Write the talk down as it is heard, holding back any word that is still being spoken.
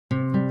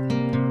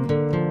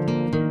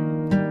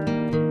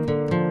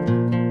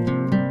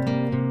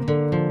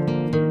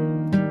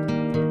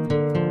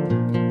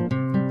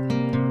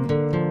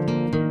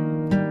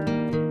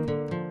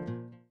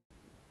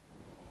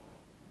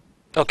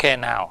Okay,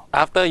 now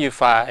after you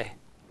find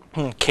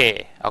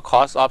K, or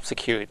cost of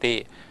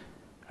security,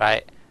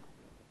 right?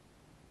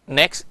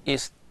 Next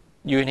is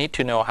you need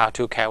to know how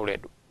to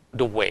calculate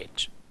the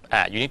wage.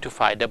 You need to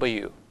find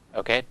W,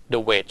 okay, the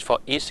wage for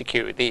each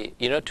security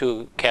in order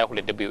to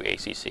calculate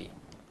WACC.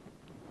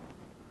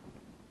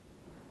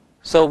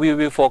 So we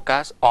will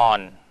focus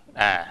on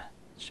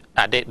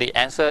the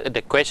answer.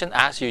 The question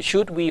asks you,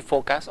 should we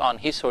focus on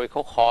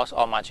historical cost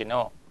or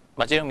marginal?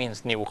 Marginal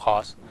means new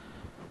cost.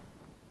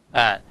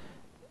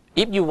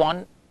 If you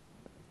want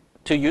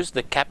to use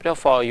the capital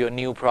for your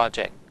new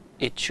project,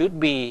 it should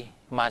be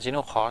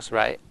marginal cost,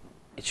 right?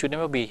 It should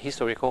never be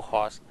historical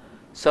cost.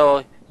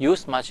 So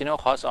use marginal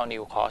cost or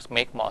new cost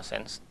make more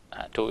sense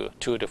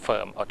to the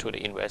firm or to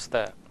the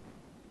investor.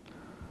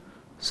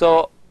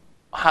 So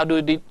how do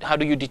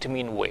you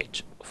determine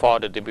wage for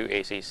the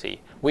WACC?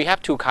 We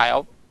have two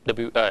kinds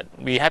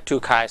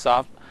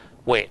of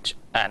wage.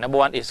 Number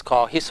one is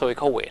called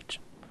historical wage,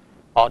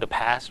 or the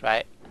past,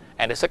 right?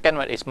 And the second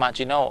one is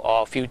marginal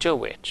or future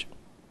wage.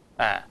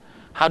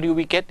 How do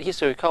we get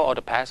historical or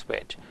the past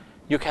wage?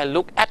 You can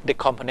look at the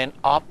component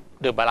of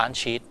the balance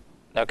sheet.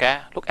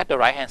 Okay, look at the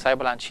right hand side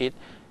balance sheet,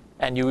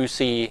 and you will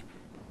see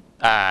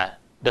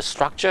the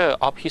structure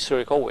of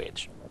historical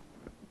wage.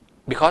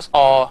 Because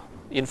all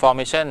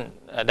information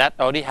that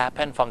already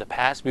happened from the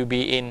past will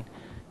be in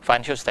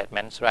financial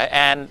statements, right?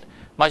 And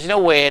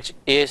marginal wage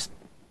is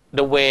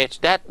the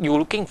wage that you're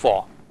looking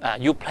for.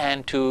 You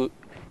plan to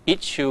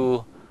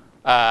issue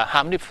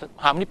how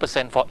many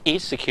percent for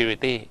each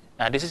security.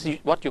 This is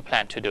what you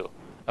plan to do.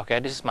 Okay,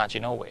 this is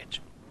marginal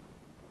wage.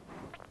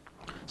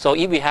 So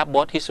if we have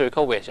both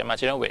historical wage and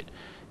marginal wage,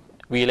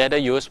 we later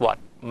use what?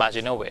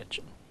 Marginal wage.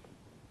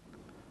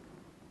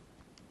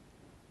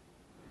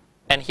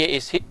 And here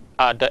is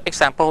the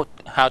example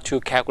how to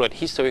calculate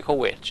historical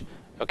wage.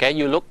 Okay,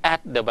 you look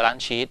at the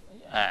balance sheet.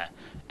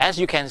 As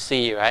you can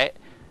see, right,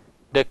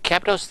 the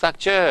capital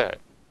structure,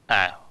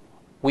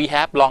 we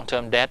have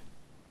long-term debt,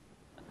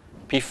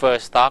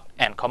 preferred stock,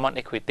 and common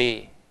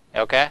equity.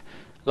 Okay,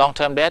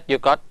 long-term debt you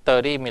got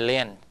 30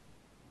 million,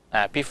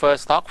 preferred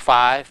stock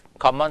 5,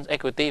 common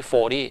equity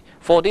 40.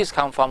 40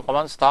 come from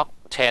common stock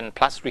 10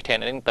 plus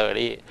retained earnings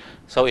 30,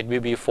 so it will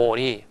be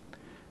 40.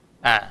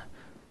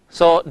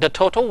 So the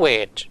total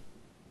wage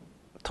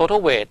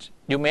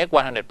you make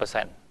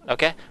 100%.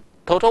 Okay,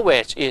 total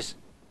wage is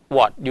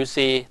what you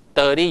see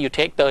 30. You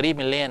take 30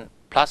 million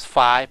plus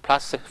 5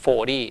 plus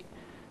 40,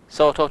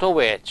 so total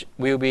wage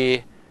will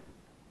be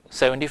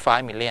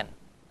 75 million.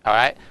 All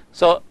right.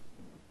 So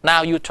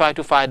now you try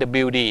to find the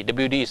WD. The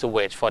WD is the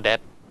wage for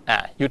that.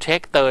 You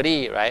take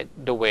 30, right?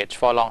 The wage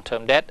for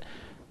long-term debt.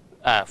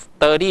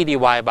 30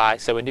 divided by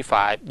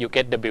 75, you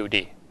get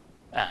WD.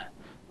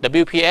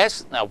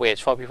 WPS,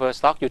 wage for preferred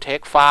stock, you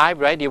take 5,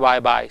 right?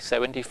 Divided by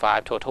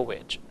 75, total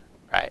wage,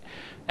 right?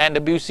 And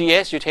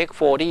WCS, you take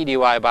 40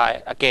 divided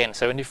by, again,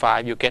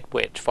 75, you get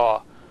wage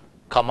for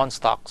common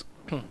stocks.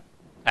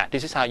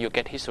 This is how you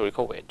get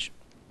historical wage.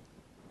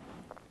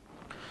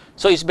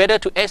 So it's better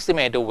to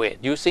estimate the wage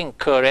using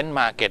current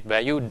market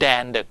value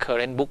than the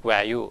current book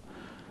value.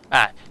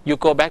 You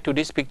go back to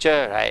this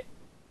picture, right?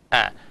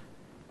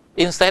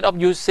 Instead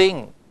of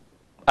using,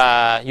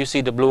 you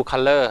see the blue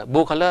color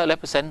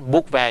represents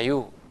book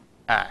value.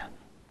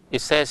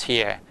 It says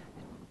here,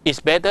 it's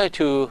better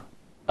to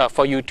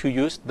for you to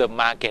use the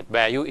market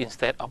value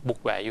instead of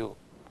book value.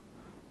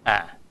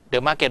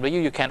 The market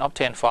value you can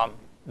obtain from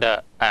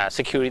the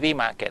security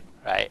market,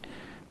 right?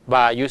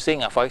 By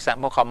using, for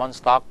example, common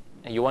stock.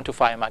 You want to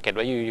find market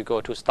value, you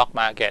go to stock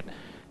market,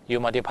 you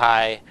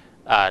multiply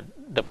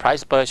the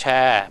price per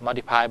share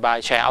multiplied by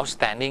share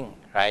outstanding,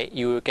 right?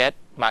 You get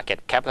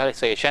market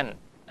capitalization.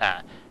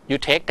 You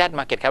take that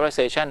market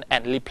capitalization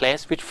and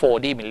replace with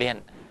 40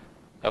 million.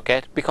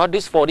 Okay, because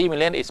this 40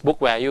 million is book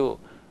value,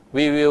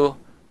 we will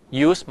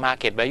use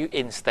market value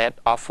instead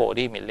of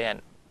 40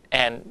 million.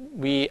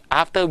 And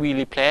after we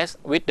replace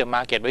with the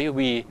market value,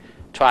 we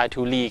try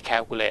to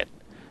recalculate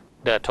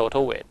the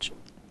total wage.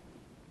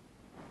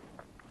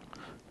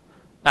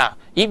 Now,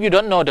 if you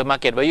don't know the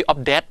market value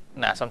of debt,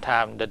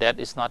 sometimes the debt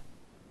is not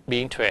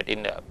being traded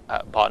in the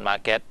bond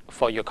market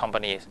for your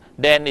companies,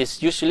 then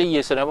it's usually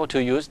reasonable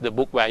to use the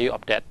book value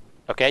of debt.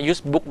 Okay,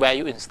 use book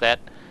value instead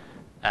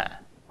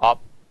of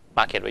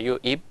market value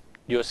if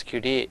your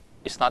security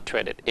is not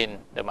traded in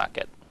the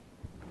market.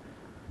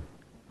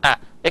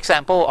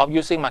 Example of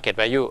using market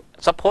value.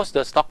 Suppose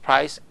the stock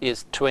price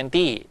is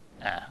 $20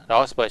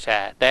 per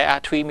share. There are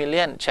 3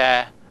 million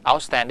shares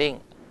outstanding.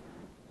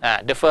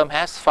 The firm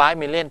has 5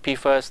 million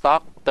preferred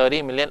stock,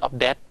 30 million of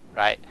debt,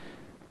 right?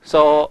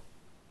 So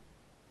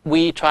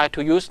we try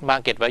to use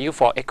market value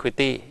for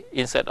equity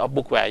instead of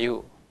book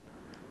value.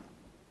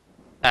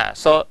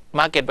 So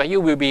market value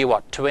will be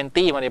what?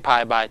 20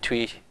 multiplied by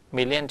 3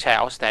 million shares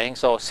outstanding,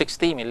 so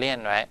 60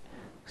 million, right?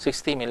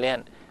 60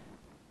 million.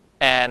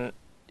 And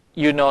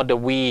you know the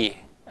V,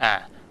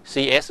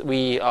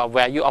 CSV, or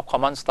value of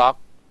common stock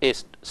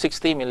is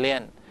 60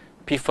 million,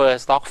 preferred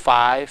stock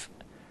 5,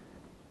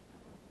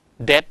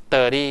 debt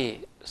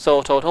 30,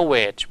 so total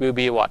wage will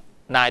be what?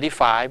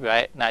 95,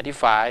 right?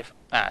 95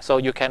 So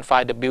you can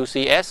find the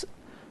WCS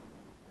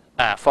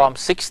from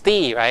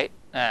 60, right?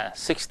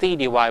 60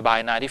 divided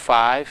by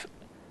 95.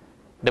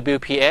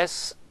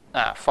 WPS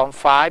from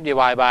 5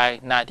 divided by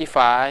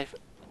 95.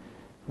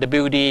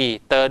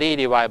 WD 30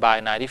 divided by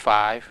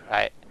 95,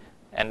 right?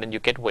 And then you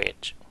get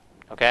wage.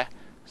 Okay,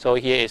 so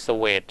here is the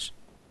wage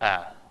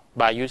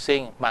by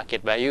using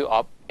market value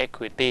of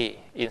equity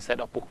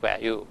instead of book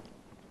value.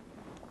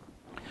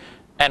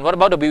 And what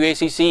about the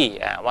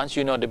WACC? Once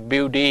you know the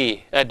bill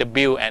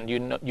and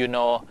you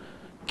know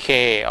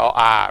K or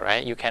R,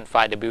 right? You can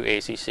find the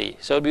WACC.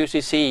 So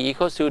WACC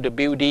equals to the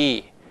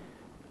BUD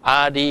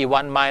RD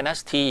 1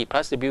 minus T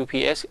plus the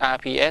WPS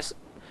RPS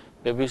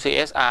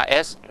WCS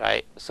RS,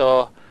 right?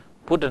 So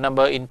put the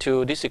number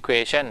into this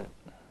equation.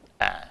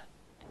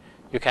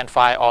 You can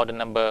find all the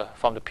number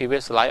from the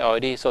previous slide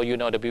already. So you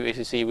know the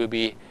WACC will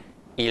be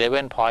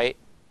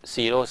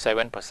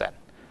 11.07%.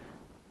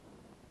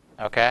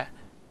 Okay,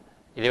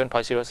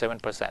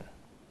 11.07%.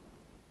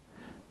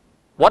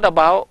 What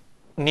about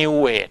new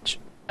wage?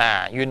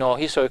 You know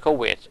historical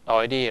wage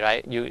already,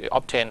 right? You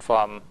obtain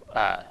from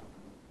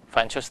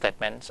financial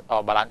statements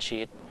or balance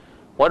sheet.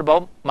 What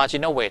about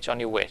marginal wage or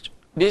new wage?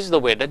 This is the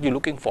wage that you're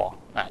looking for.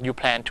 You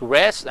plan to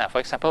raise, for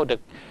example,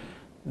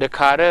 the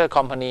Carter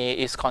company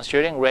is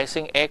considering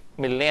raising $8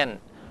 million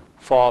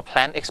for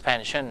plant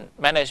expansion.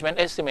 Management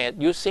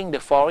estimate using the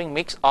following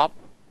mix of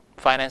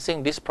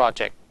financing this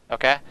project.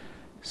 Okay,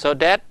 so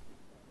that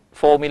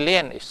 $4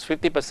 million is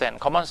 50%,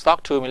 common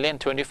stock $2 million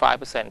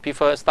 25%,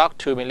 preferred stock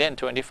 $2 million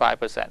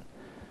 25%.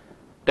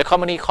 The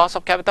company cost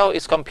of capital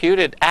is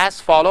computed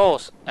as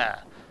follows.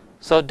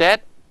 So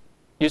that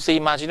you see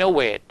marginal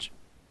wage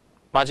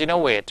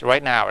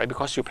right now, right?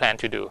 Because you plan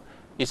to do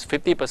is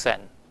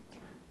 50%.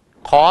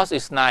 Cost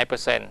is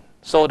 9%.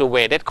 So the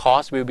weighted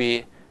cost will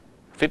be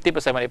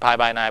 50% multiplied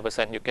by 9.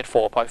 You get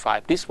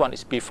 4.5. This one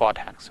is before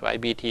tax, right?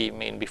 BT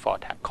mean before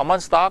tax. Common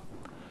stock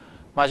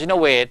marginal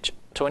wage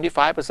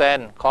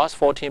 25%, cost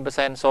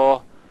 14%.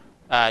 So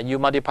you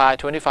multiply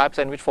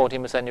 25% with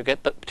 14%, you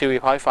get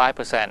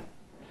 3.5%.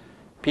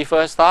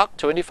 Preferred stock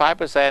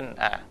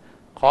 25%,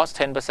 cost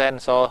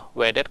 10%. So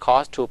weighted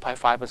cost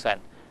 2.5%.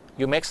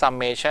 You make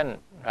summation,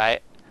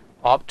 right,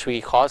 of 3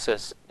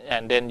 costs,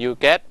 and then you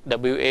get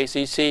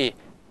WACC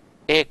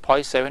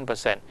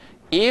 8.7%.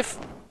 If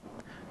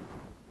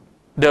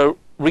the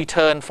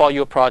return for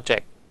your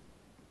project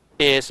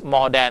is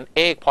more than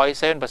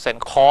 8.7%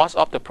 cost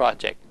of the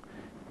project,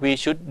 we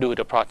should do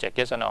the project,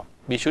 yes or no?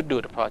 We should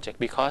do the project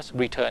because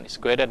return is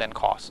greater than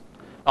cost.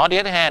 On the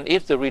other hand,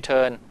 if the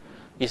return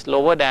is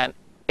lower than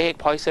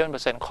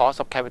 8.7% cost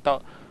of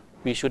capital,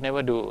 we should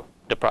never do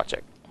the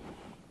project.